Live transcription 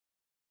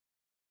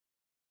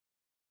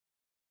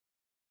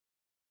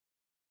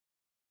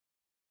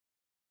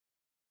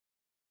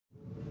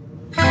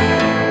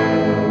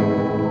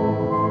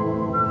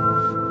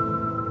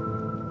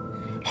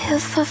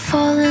if I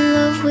fall in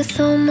love with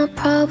all my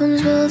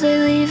problems, will they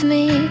leave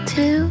me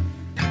too?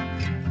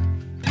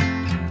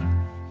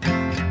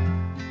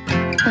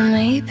 Or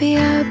maybe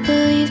I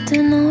believed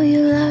in all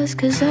your lies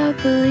 'cause I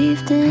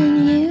believed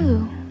in you.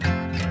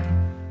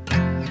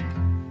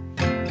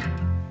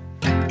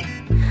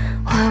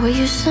 Why were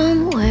you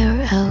somewhere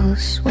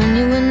else when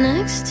you were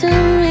next to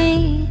me?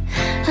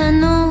 I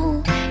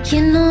know,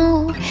 you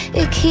know,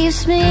 it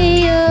keeps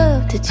me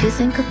up. Did you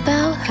think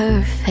about her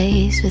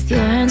face with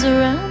your hands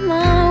around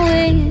my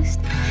waist?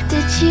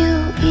 Did you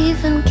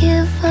even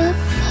give a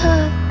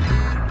fuck?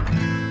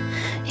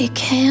 You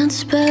can't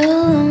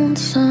spell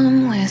lonesome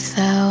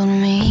without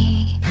me.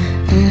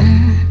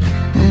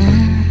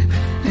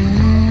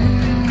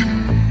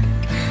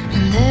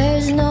 And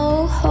there's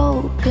no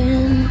hope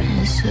in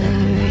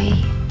misery.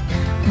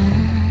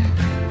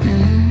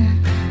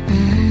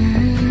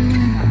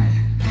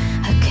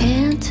 I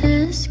can't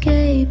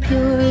escape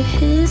your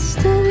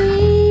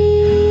history.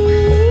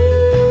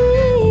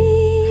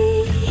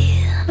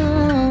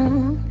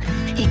 Oh,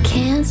 you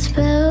can't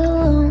spell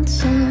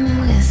lonesome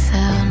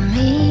without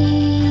me.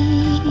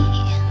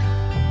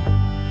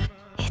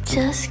 You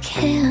just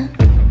can't.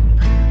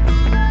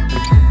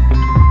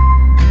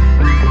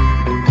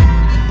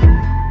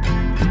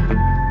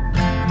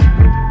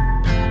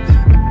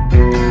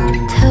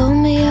 Tell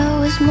me I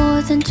was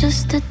more than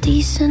just a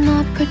decent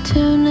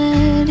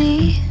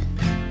opportunity.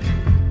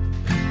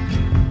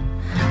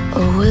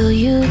 Or will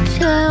you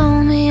tell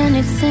me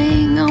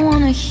anything I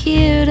wanna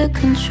hear to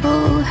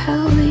control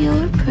how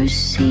you're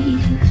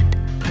perceived?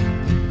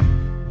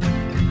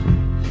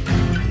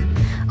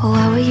 Or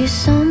why were you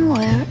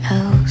somewhere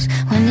else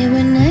when you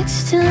were next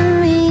to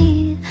me?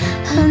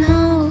 I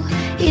know,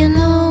 you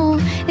know,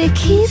 it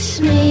keeps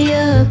me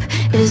up.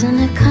 Isn't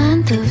it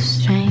kind of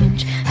strange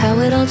how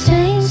it all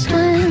changed when